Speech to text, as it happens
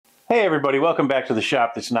Hey everybody, welcome back to the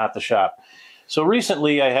shop that's not the shop. So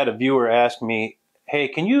recently I had a viewer ask me, hey,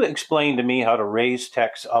 can you explain to me how to raise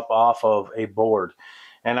text up off of a board?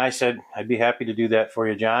 And I said, I'd be happy to do that for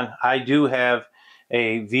you, John. I do have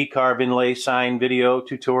a carve inlay sign video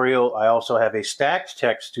tutorial. I also have a stacked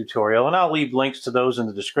text tutorial, and I'll leave links to those in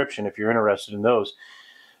the description if you're interested in those.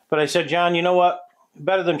 But I said, John, you know what?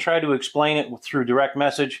 Better than try to explain it through direct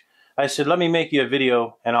message. I said, let me make you a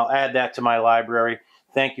video and I'll add that to my library.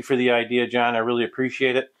 Thank you for the idea, John. I really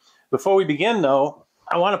appreciate it. Before we begin, though,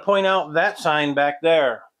 I want to point out that sign back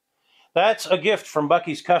there. That's a gift from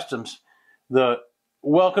Bucky's Customs, the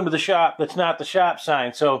welcome to the shop that's not the shop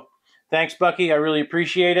sign. So thanks, Bucky. I really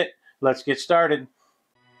appreciate it. Let's get started.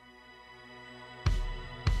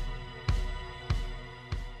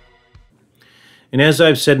 And as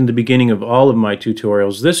I've said in the beginning of all of my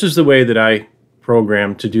tutorials, this is the way that I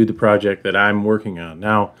program to do the project that I'm working on.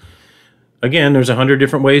 Now, again, there's 100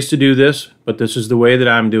 different ways to do this, but this is the way that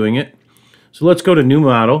I'm doing it. So let's go to New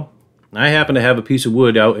Model. I happen to have a piece of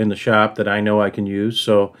wood out in the shop that I know I can use.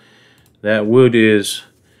 So that wood is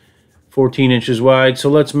 14 inches wide. So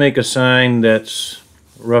let's make a sign that's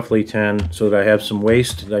roughly 10 so that I have some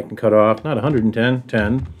waste that I can cut off. Not 110,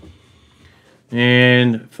 10.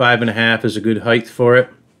 And 5.5 is a good height for it.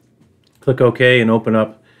 Click OK and open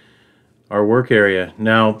up our work area.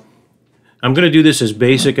 Now, I'm going to do this as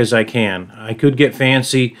basic as I can. I could get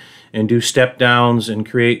fancy and do step downs and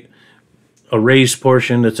create a raised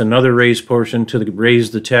portion that's another raised portion to raise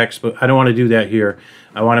the text, but I don't want to do that here.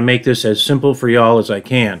 I want to make this as simple for y'all as I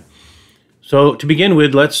can. So to begin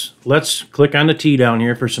with, let's click on the T down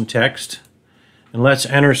here for some text, and let's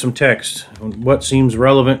enter some text. What seems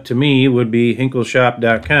relevant to me would be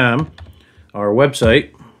hinkleshop.com, our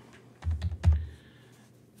website,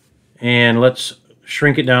 and let's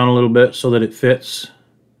shrink it down a little bit so that it fits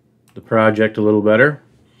the project a little better.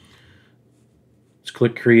 Let's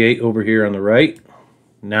click Create over here on the right.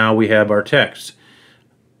 Now we have our text.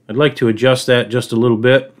 I'd like to adjust that just a little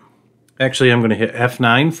bit. Actually, I'm going to hit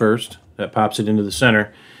F9 first. That pops it into the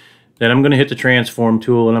center. Then I'm going to hit the Transform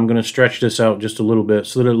tool, and I'm going to stretch this out just a little bit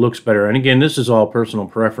so that it looks better. And again, this is all personal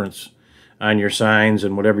preference on your signs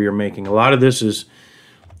and whatever you're making. A lot of this is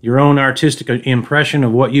your own artistic impression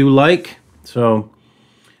of what you like. So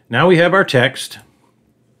now we have our text.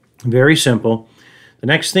 Very simple. The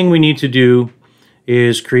next thing we need to do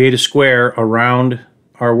is create a square around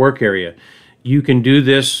our work area. You can do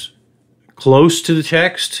this close to the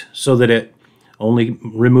text so that it only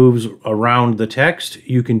removes around the text.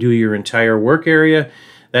 You can do your entire work area.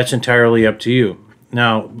 That's entirely up to you.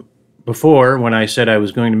 Now, before, when I said I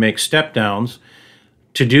was going to make step downs,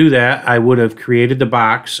 to do that, I would have created the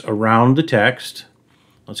box around the text.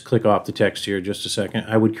 Let's click off the text here just a second.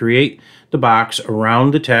 I would create the box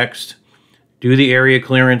around the text, do the area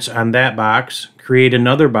clearance on that box, create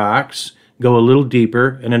another box, go a little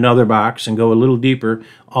deeper, and another box, and go a little deeper,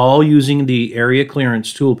 all using the area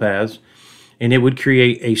clearance toolpaths, and it would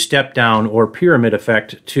create a step down or pyramid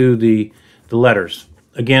effect to the letters.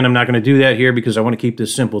 Again, I'm not going to do that here because I want to keep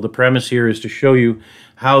this simple. The premise here is to show you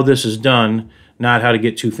how this is done, not how to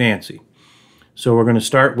get too fancy. So we're going to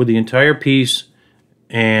start with the entire piece,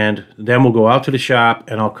 and then we'll go out to the shop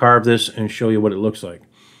and I'll carve this and show you what it looks like.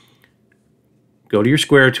 Go to your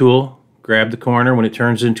square tool, grab the corner. When it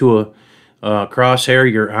turns into a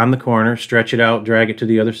crosshair, you're on the corner. Stretch it out, drag it to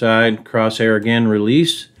the other side, crosshair again,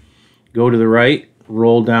 release. Go to the right,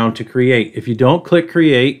 roll down to create. If you don't click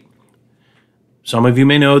create, some of you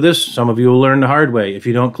may know this, some of you will learn the hard way. If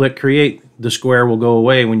you don't click create, the square will go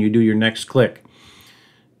away when you do your next click.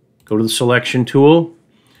 Go to the selection tool.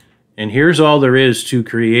 And here's all there is to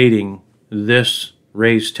creating this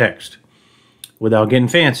raised text without getting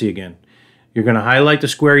fancy again. You're going to highlight the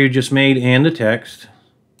square you just made and the text.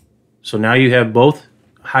 So now you have both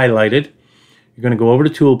highlighted. You're going to go over to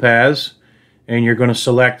Toolpaths and you're going to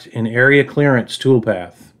select an area clearance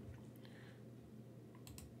toolpath.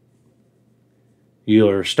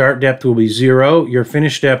 Your start depth will be 0. Your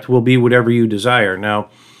finish depth will be whatever you desire. Now,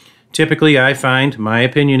 typically I find, my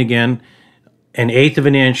opinion again, 1/8 of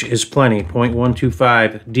an inch is plenty,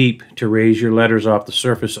 0.125 deep, to raise your letters off the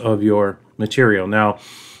surface of your material. Now,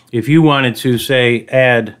 if you wanted to, say,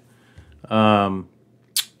 add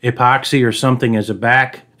epoxy or something as a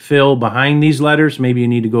backfill behind these letters, maybe you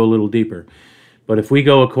need to go a little deeper. But if we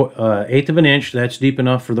go 1/8 of an inch, that's deep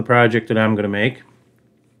enough for the project that I'm going to make.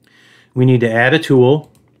 We need to add a tool.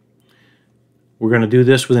 We're going to do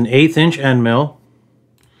this with an 1/8 inch end mill.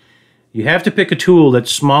 You have to pick a tool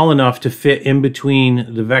that's small enough to fit in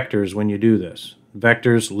between the vectors when you do this.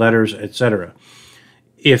 Vectors, letters, etc.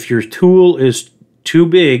 If your tool is too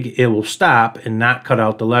big, it will stop and not cut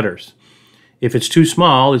out the letters. If it's too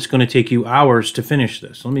small, it's going to take you hours to finish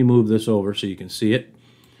this. Let me move this over so you can see it.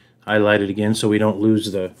 Highlight it again so we don't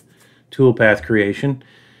lose the toolpath creation.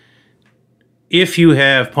 If you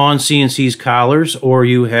have PWNCNC's collars, or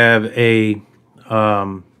you have a,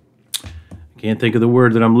 I can't think of the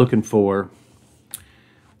word that I'm looking for.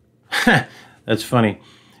 That's funny.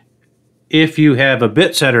 If you have a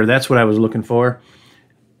bit setter, that's what I was looking for.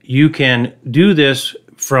 You can do this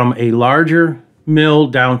from a larger mill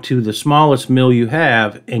down to the smallest mill you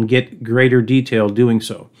have and get greater detail doing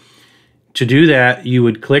so. To do that, you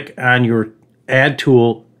would click on your add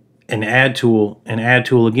tool and add tool and add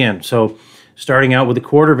tool again. So starting out with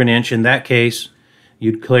 1/4 of an inch, in that case,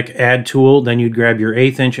 you'd click add tool, then you'd grab your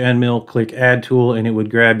 1/8 inch end mill, click add tool, and it would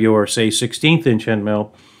grab your, say, 1/16 inch end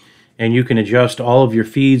mill, and you can adjust all of your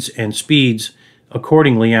feeds and speeds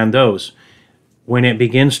accordingly on those. When it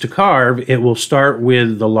begins to carve, it will start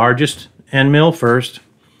with the largest end mill first.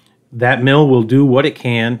 That mill will do what it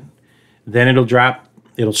can, then it'll drop,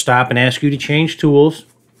 it'll stop and ask you to change tools,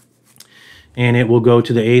 and it will go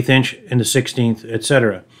to the 1/8 inch and the 1/16th,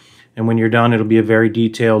 etc. And when you're done, it'll be a very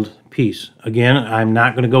detailed piece. Again, I'm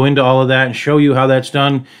not going to go into all of that and show you how that's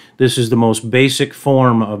done. This is the most basic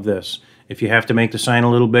form of this. If you have to make the sign a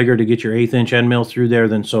little bigger to get your 1/8 inch end mill through there,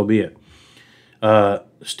 then so be it.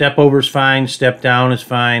 Step over is fine, step down is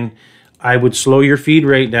fine. I would slow your feed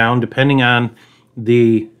rate down depending on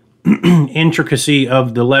the intricacy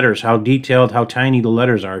of the letters, how detailed, how tiny the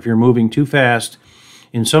letters are. If you're moving too fast,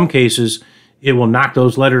 in some cases, it will knock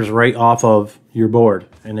those letters right off of your board,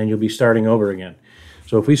 and then you'll be starting over again.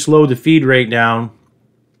 So if we slow the feed rate down,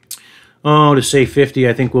 to say 50,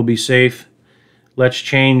 I think we'll be safe. Let's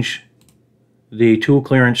change the tool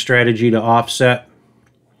clearance strategy to offset.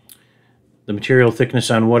 The material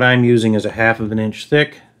thickness on what I'm using is 1/2 of an inch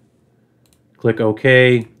thick. Click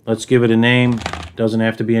OK. Let's give it a name. Doesn't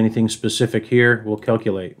have to be anything specific here. We'll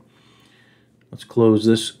calculate. Let's close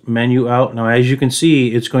this menu out. Now, as you can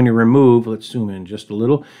see, it's going to remove, let's zoom in just a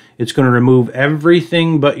little, it's going to remove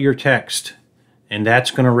everything but your text, and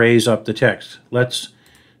that's going to raise up the text. Let's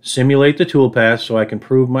simulate the toolpath so I can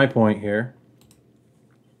prove my point here.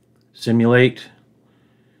 Simulate.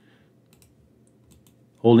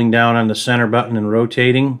 Holding down on the center button and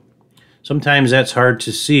rotating. Sometimes that's hard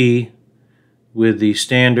to see with the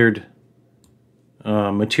standard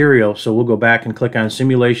material, so we'll go back and click on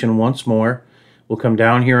simulation once more. We'll come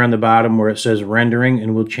down here on the bottom where it says rendering,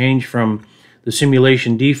 and we'll change from the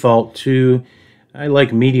simulation default to, I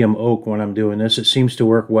like medium oak when I'm doing this. It seems to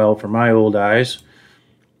work well for my old eyes.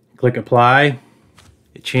 Click apply.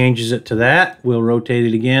 It changes it to that. We'll rotate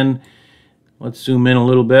it again. Let's zoom in a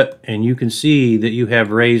little bit, and you can see that you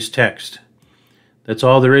have raised text. That's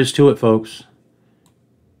all there is to it, folks.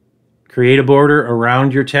 Create a border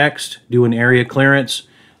around your text, do an area clearance,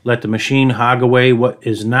 let the machine hog away what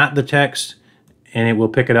is not the text, and it will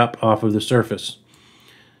pick it up off of the surface.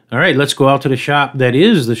 All right, let's go out to the shop that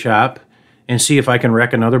is the shop and see if I can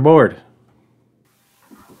wreck another board.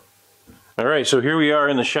 All right, so here we are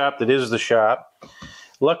in the shop that is the shop.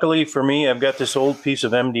 Luckily for me, I've got this old piece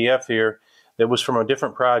of MDF here that was from a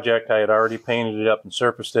different project. I had already painted it up and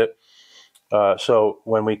surfaced it. So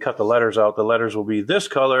when we cut the letters out, the letters will be this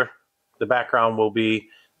color. The background will be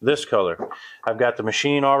this color. I've got the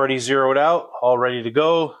machine already zeroed out, all ready to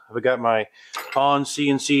go. I've got my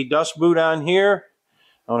PWNCNC dust boot on here.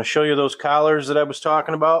 I want to show you those collars that I was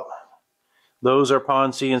talking about. Those are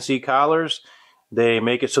PWNCNC collars. They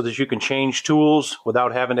make it so that you can change tools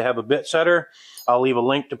without having to have a bit setter. I'll leave a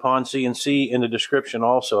link to PWNCNC in the description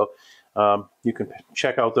also. You can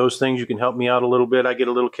check out those things. You can help me out a little bit. I get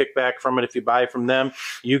a little kickback from it if you buy from them.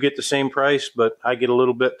 You get the same price, but I get a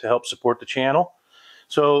little bit to help support the channel.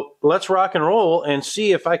 So let's rock and roll and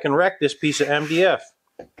see if I can wreck this piece of MDF.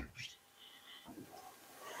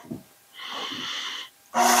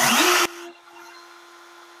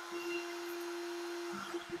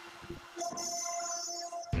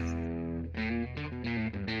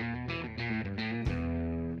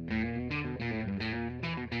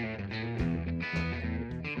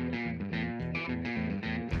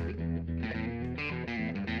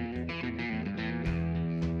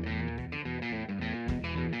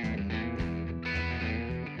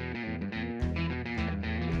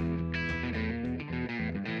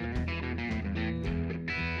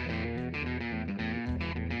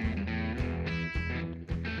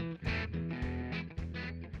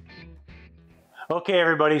 Okay,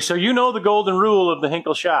 everybody, so you know the golden rule of the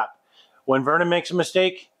Hinkle shop. When Vernon makes a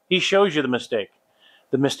mistake, he shows you the mistake.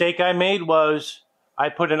 The mistake I made was I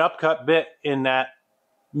put an upcut bit in that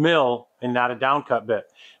mill and not a down cut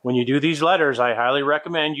bit. When you do these letters, I highly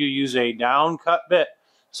recommend you use a down cut bit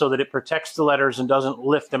so that it protects the letters and doesn't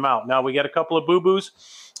lift them out. Now we got a couple of boo-boos.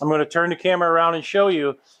 I'm going to turn the camera around and show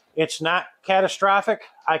you. It's not catastrophic.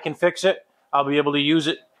 I can fix it. I'll be able to use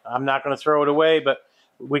it. I'm not going to throw it away, but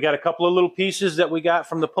we got a couple of little pieces that we got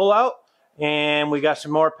from the pullout, and we got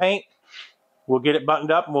some more paint. We'll get it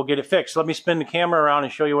buttoned up and we'll get it fixed. Let me spin the camera around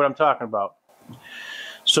and show you what I'm talking about.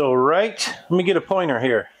 So let me get a pointer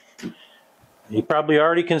here. You probably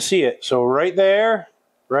already can see it. So right there,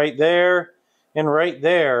 and right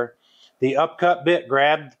there, the upcut bit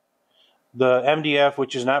grabbed the MDF,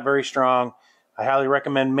 which is not very strong. I highly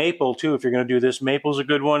recommend maple too if you're going to do this. Maple's a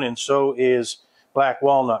good one, and so is black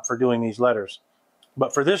walnut for doing these letters.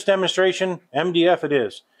 But for this demonstration, MDF it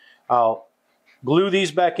is. I'll glue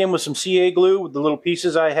these back in with some CA glue with the little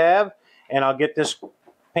pieces I have, and I'll get this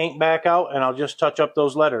paint back out and I'll just touch up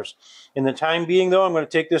those letters. In the time being though, I'm going to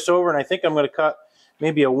take this over and I think I'm going to cut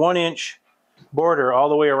maybe a 1-inch border all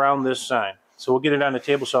the way around this sign. So we'll get it on the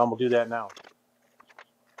table saw and we'll do that now.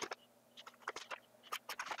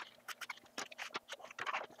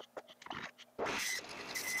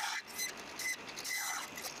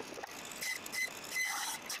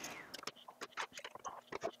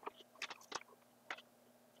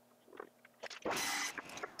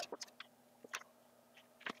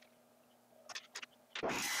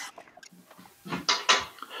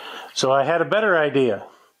 So I had a better idea.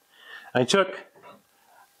 I took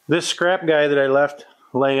this scrap guy that I left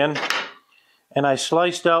laying and I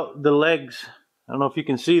sliced out the legs. I don't know if you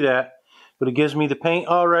can see that, but it gives me the paint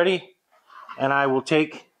already. And I will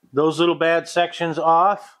take those little bad sections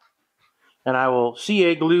off and I will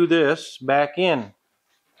CA glue this back in.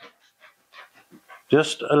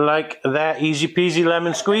 Just like that, easy peasy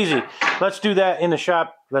lemon squeezy. Let's do that in the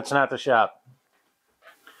shop. That's not the shop.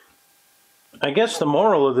 I guess the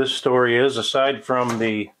moral of this story is, aside from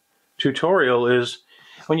the tutorial, is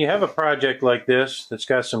when you have a project like this that's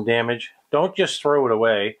got some damage, don't just throw it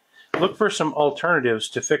away. Look for some alternatives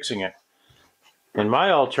to fixing it. And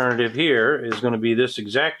my alternative here is going to be this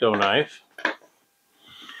X-Acto knife.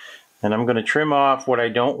 And I'm going to trim off what I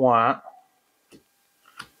don't want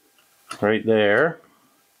right there.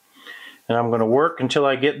 And I'm going to work until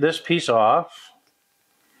I get this piece off.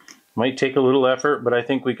 Might take a little effort, but I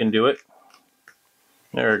think we can do it.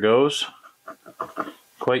 There it goes.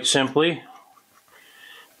 Quite simply.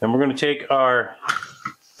 Then we're going to take our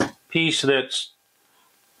piece that's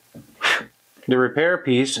the repair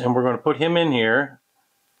piece and we're going to put him in here.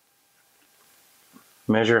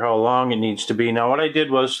 Measure how long it needs to be. Now what I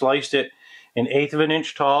did was sliced it 1/8 of an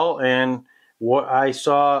inch tall, and what I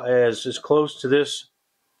saw as close to this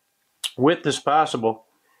width as possible.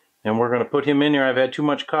 And we're going to put him in here. I've had too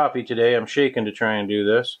much coffee today. I'm shaking to try and do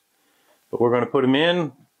this. But we're going to put them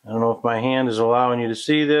in. I don't know if my hand is allowing you to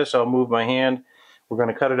see this. I'll move my hand. We're going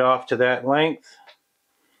to cut it off to that length.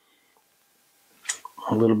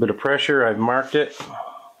 A little bit of pressure. I've marked it.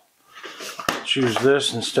 Choose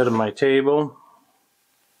this instead of my table.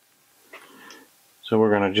 So we're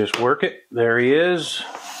going to just work it. There he is.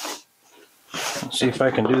 Let's see if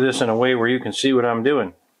I can do this in a way where you can see what I'm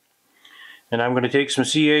doing. And I'm going to take some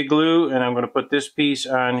CA glue and I'm going to put this piece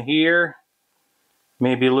on here.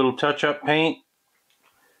 Maybe a little touch-up paint.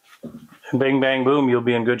 And bang, bang, boom, you'll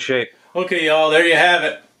be in good shape. Okay, y'all, there you have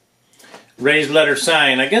it. Raised letter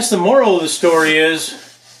sign. I guess the moral of the story is,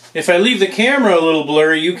 if I leave the camera a little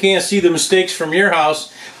blurry, you can't see the mistakes from your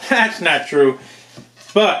house. That's not true.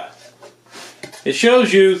 But it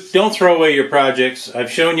shows you, don't throw away your projects.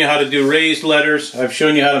 I've shown you how to do raised letters. I've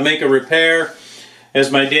shown you how to make a repair. As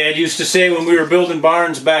my dad used to say when we were building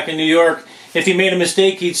barns back in New York, if he made a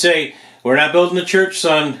mistake, he'd say, "We're not building a church,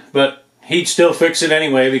 son," but he'd still fix it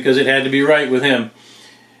anyway because it had to be right with him.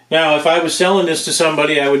 Now, if I was selling this to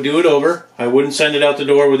somebody, I would do it over. I wouldn't send it out the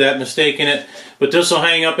door with that mistake in it, but this will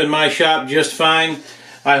hang up in my shop just fine.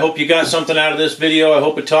 I hope you got something out of this video. I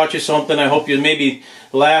hope it taught you something. I hope you maybe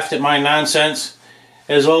laughed at my nonsense.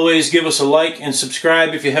 As always, give us a like and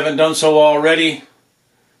subscribe if you haven't done so already.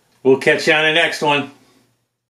 We'll catch you on the next one.